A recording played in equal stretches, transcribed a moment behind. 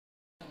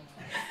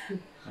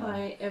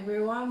Hi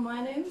everyone,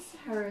 my name is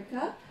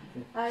Haruka.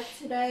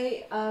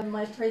 Today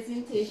my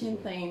presentation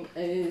theme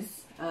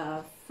is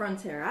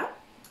Frontera.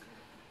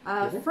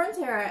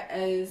 Frontera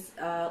is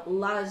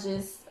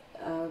largest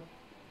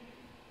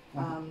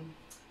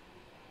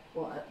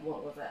what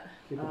was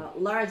it?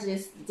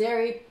 Largest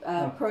dairy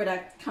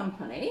product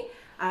company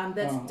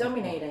that's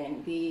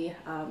dominating the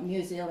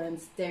New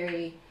Zealand's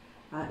dairy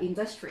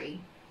industry.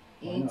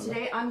 And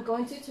today I'm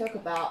going to talk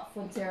about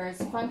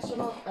Frontera's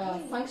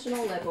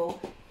functional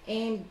level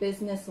and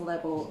business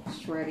level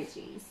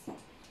strategies.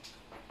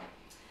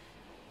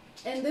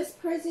 In this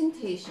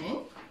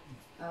presentation,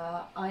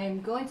 I am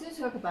going to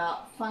talk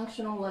about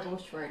functional level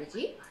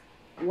strategy.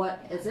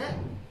 What is it?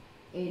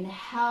 And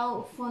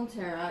how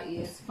Frontera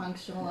uses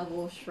functional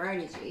level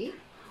strategy,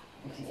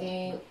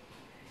 and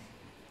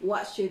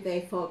what should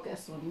they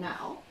focus on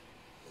now?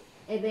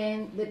 And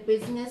then the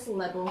business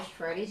level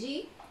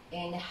strategy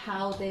and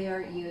how they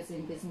are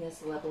using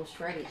business level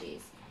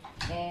strategies,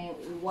 and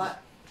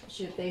what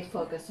should they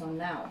focus on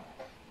now?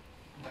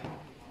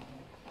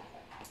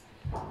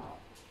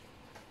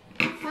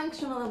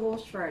 Functional level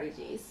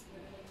strategies.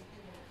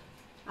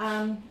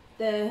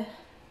 The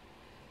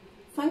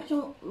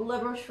functional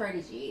level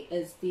strategy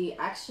is the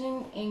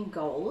action and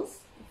goals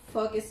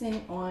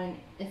focusing on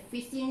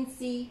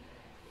efficiency,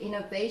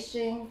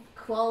 innovation,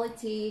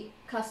 quality,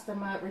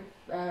 customer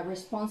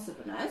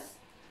responsiveness.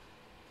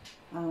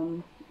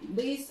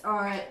 These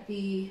are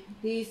the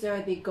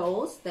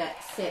goals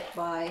that set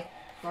by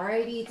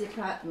variety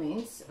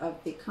departments of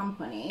the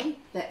company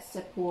that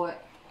support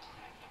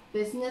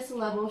business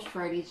level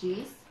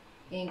strategies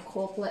and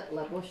corporate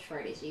level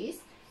strategies,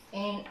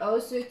 and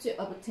also to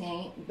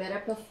obtain better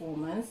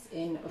performance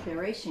in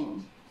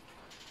operation.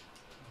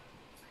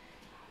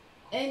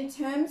 In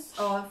terms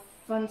of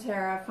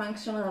Frontera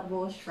functional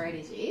level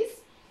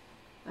strategies,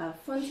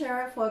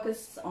 Frontera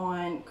focuses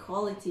on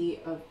quality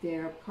of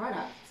their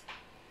product.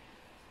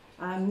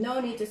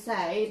 No need to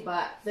say,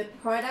 but the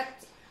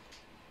product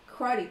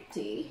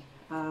quality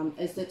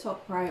is the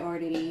top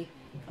priority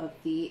of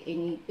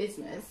any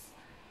business,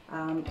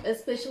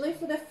 especially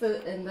for the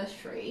food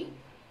industry,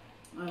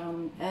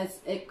 as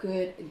it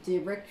could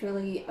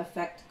directly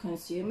affect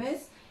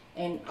consumers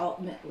and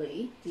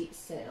ultimately the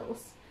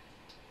sales.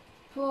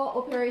 Poor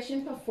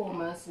operation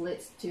performance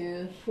leads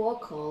to poor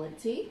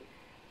quality,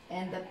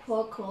 and the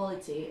poor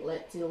quality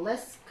led to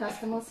less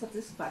customer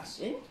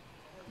satisfaction.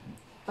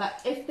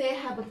 But if they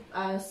have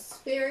a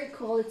superior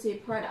quality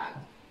product,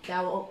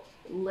 that will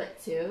lead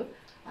to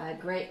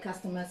great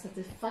customer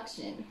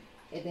satisfaction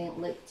and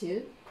then lead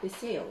to the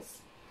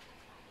sales.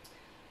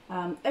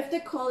 If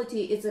the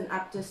quality isn't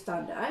up to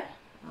standard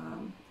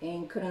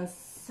and couldn't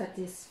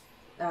satisfy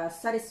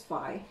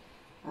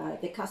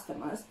the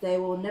customers, they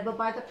will never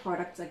buy the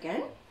product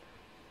again.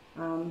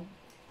 And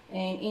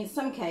in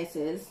some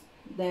cases,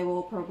 they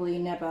will probably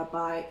never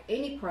buy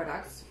any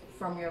products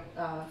from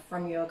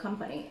your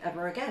company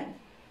ever again.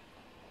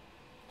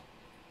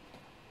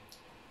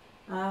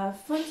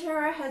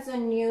 Frontera has a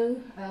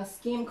new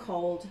scheme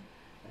called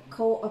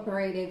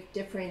cooperative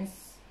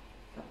difference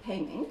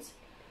payment.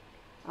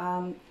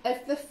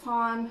 If the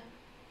farm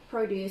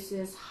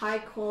produces high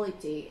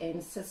quality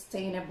and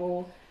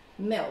sustainable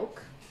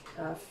milk,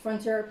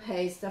 Frontera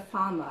pays the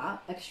farmer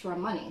extra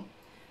money.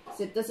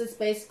 So this is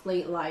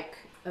basically like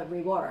a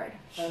reward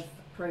of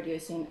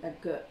producing a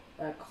good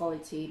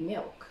quality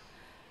milk.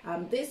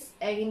 This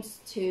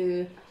aims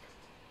to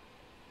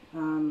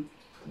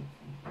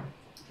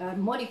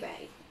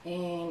motivate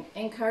and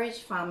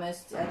encourage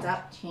farmers to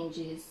adapt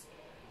changes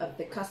of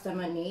the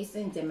customer needs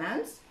and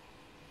demands,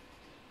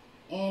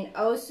 and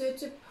also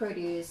to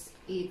produce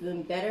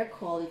even better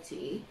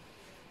quality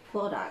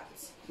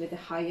products with a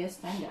higher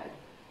standard.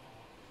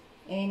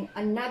 And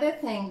another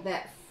thing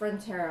that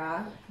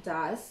Frontera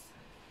does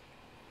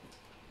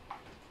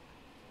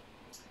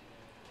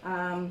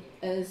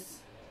is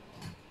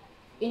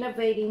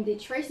innovating the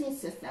tracing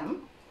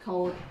system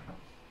called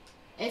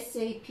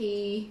SAP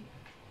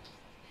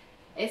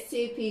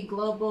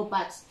Global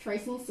Batch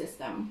Tracing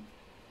System.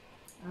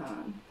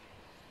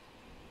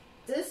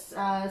 This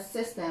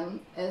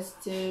system is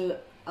to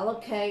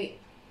allocate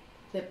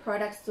the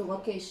products to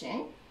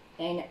location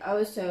and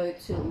also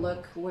to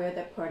look where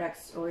the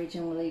products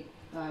originally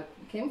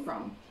came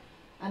from.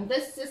 And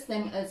this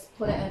system is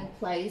put in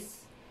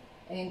place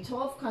in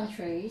 12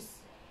 countries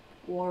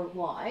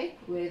worldwide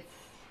with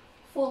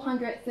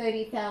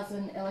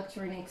 430,000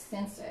 electronic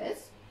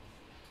sensors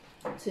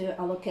to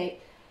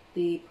allocate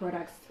the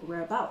product's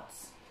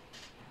whereabouts.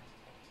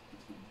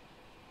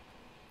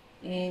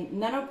 And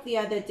none of the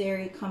other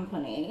dairy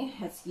company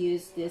has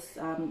used this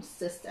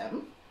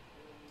system.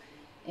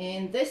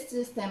 And this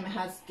system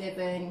has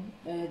given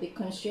the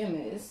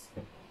consumers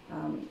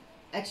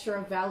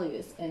extra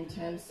values in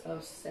terms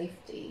of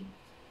safety.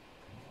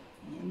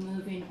 And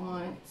moving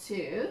on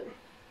to,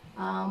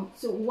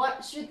 so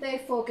what should they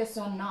focus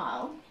on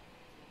now?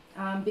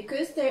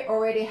 Because they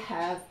already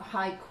have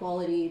high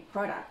quality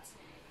products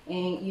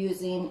and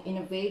using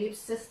innovative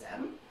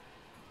system,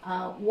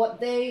 what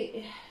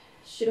they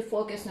should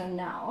focus on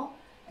now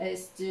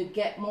is to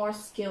get more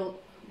skilled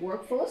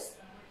workforce.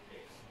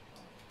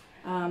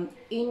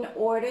 In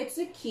order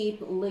to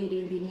keep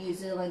leading the New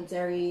Zealand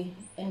dairy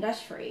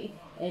industry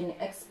and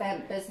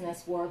expand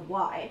business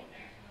worldwide,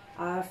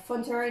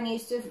 Fonterra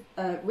needs to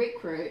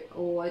recruit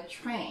or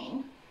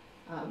train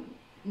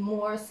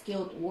more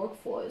skilled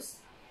workforce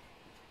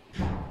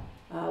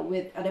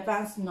with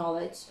advanced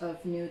knowledge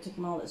of new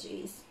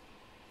technologies.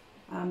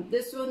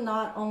 This will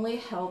not only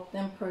help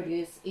them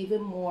produce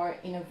even more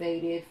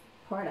innovative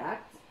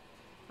products,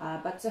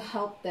 but to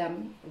help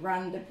them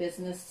run the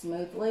business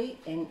smoothly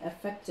and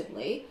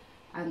effectively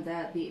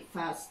under the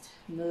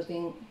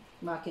fast-moving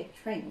market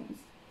trends.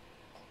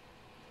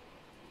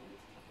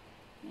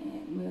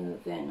 And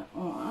moving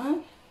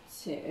on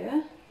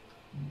to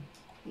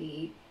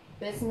the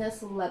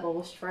business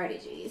level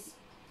strategies.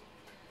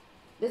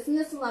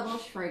 Business level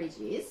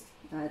strategies,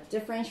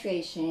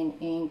 differentiation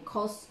in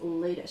cost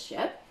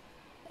leadership,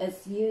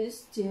 is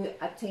used to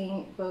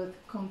attain both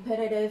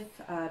competitive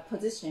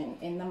position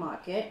in the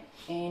market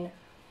and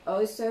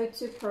also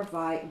to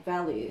provide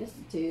values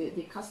to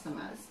the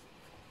customers.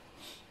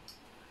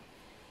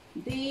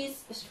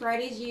 These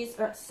strategies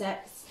are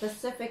set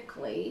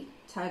specifically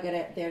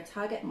targeted their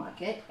target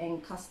market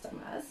and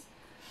customers.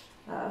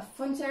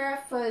 Fonterra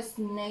first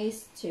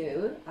needs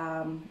to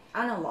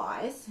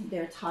analyze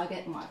their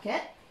target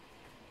market,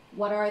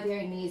 what are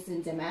their needs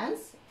and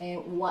demands,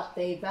 and what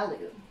they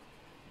value.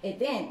 And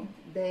then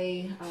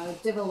they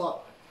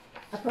develop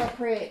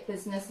appropriate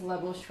business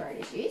level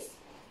strategies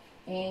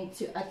and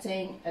to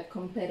attain a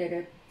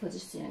competitive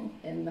position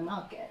in the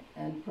market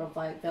and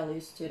provide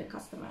values to the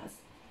customers.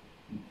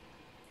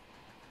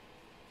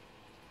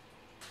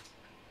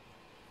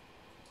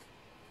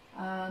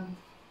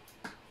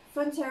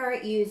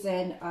 Fonterra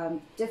using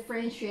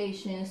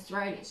differentiation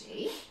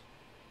strategy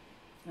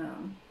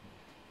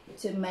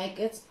to make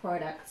its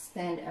product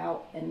stand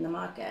out in the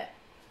market.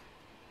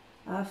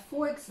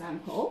 For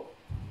example,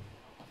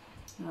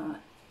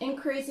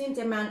 increasing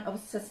demand of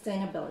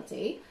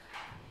sustainability,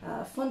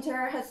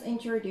 Fonterra has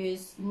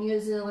introduced New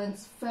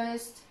Zealand's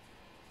first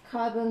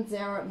carbon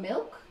zero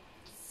milk,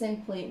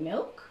 Simply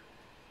Milk,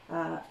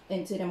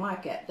 into the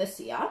market this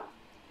year.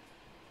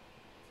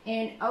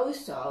 And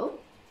also,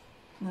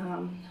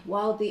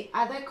 while the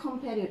other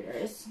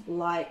competitors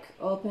like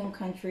Open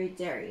Country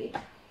Dairy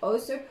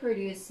also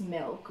produce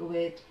milk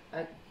with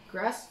a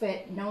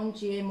grass-fed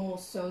non-GMO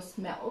source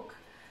milk,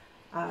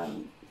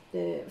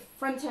 the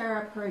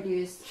Fonterra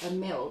produced a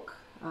milk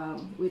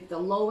with the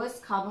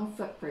lowest carbon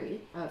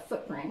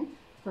footprint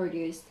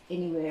produced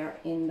anywhere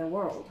in the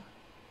world.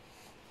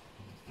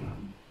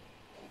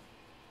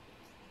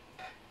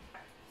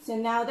 So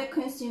now the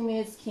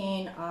consumers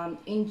can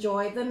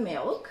enjoy the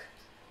milk,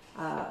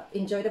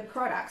 enjoy the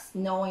products,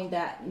 knowing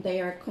that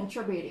they are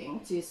contributing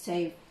to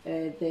save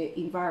the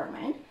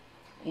environment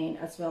and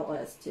as well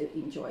as to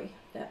enjoy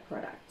that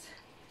product.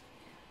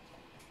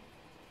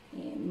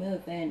 And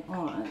moving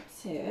on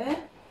to,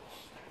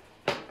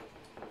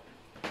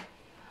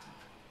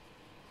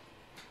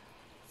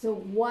 so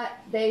what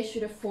they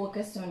should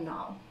focus on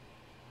now.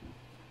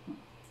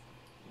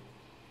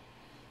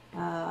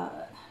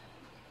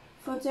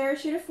 Fonterra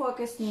should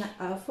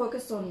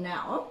focus on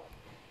now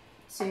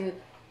to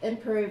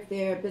improve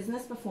their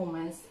business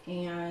performance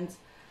and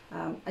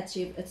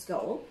achieve its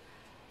goal.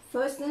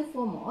 First and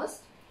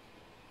foremost,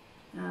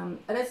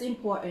 it is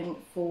important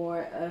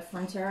for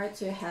Fonterra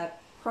to have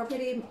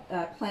property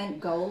plan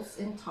goals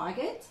and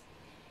targets,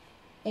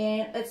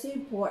 and it's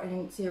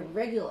important to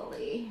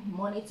regularly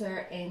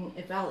monitor and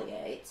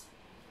evaluate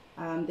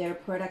their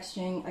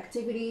production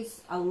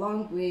activities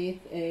along with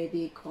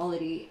the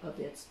quality of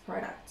its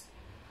product.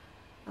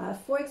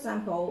 For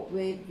example,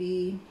 with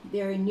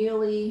their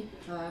newly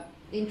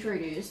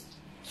introduced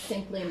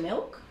Simply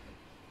Milk,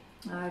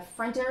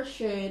 Fonterra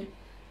should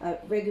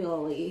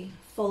regularly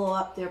follow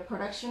up their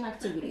production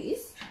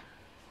activities.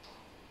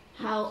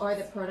 How are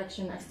the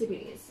production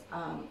activities?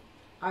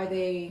 Are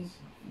they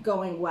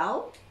going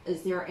well?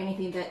 Is there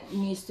anything that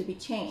needs to be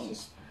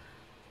changed?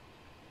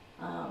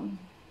 And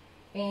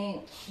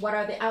what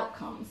are the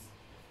outcomes?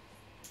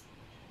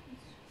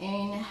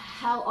 And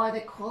how are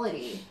the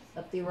quality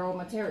of the raw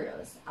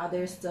materials? Are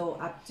they still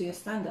up to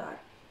standard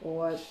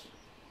or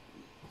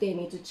they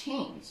need to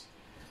change?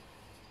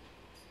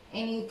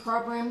 Any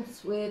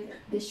problems with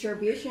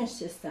distribution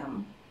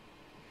system?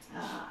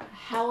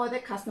 How are the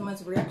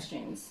customers'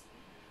 reactions?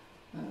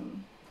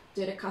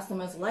 Do the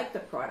customers like the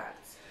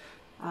products?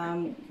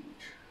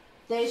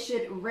 They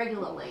should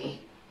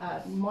regularly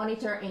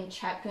monitor and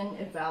check and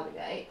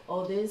evaluate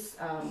all these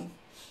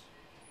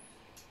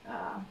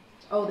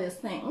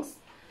things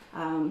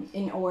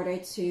in order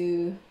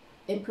to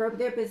improve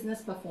their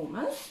business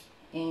performance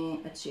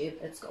and achieve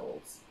its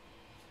goals.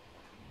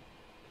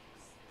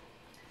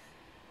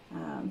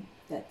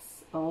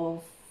 That's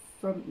all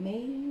from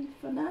me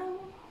for now,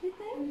 I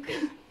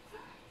think.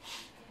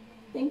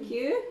 Thank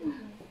you.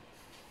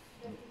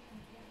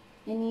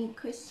 Any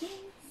questions?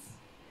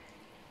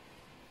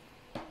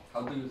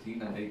 How do you think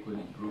that they could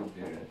improve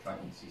their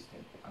tracking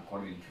system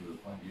according to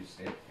what you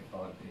said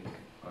about the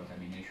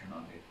contamination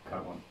on the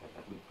carbon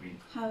footprint.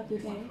 How do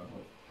they?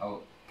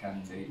 How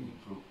can they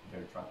improve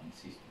their tracking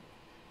system?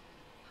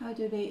 How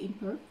do they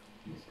improve?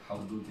 Yes, how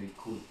do they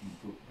could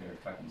improve their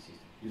tracking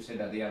system? You said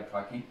that they are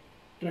tracking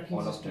all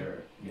of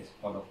their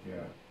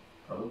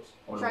products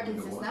all Tracking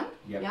over the system? world.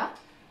 Yep. Yeah.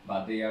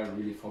 But they are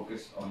really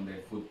focused on the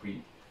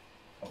footprint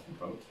of the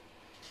product.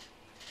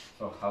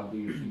 So how do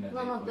you think that?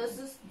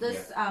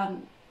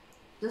 No.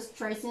 This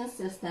tracing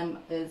system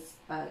is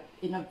an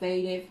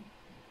innovative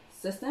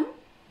system.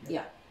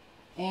 Yeah.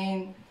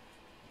 And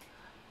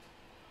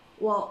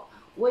well,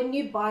 when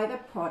you buy the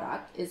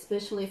product,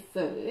 especially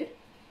food,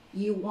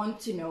 you want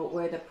to know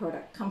where the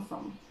product come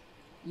from.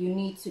 You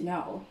need to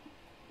know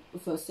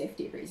for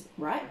safety reasons,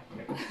 right?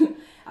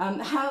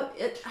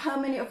 How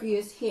many of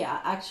you here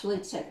actually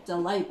check the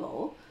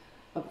label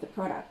of the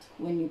product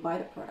when you buy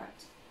the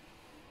product?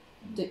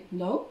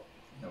 No?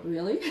 No.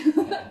 Really?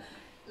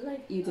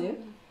 Like You do?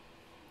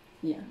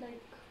 Yeah.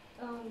 Like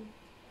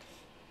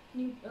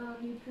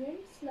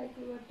nutrients, like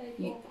what type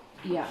You- of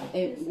Yeah,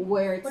 Yes.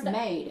 where it's But that-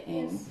 made,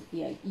 and yes.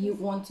 yeah, you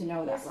want to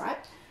know that, Yes. right?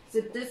 So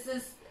this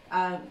is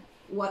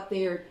what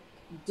they're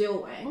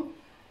doing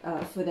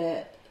for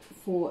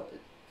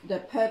the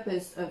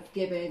purpose of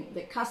giving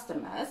the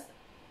customers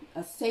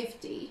a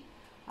safety,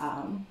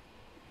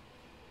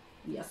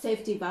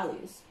 safety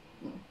values.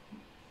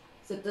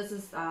 So this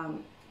is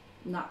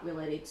not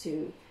related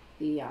to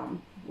the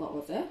what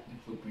was it?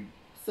 The footprint.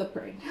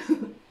 Footprint.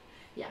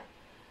 Yeah.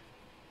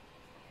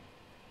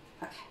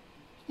 Okay.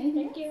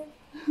 Anything Thank you.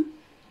 else?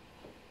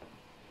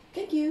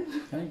 Thank you.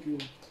 Thank you.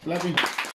 Clapping.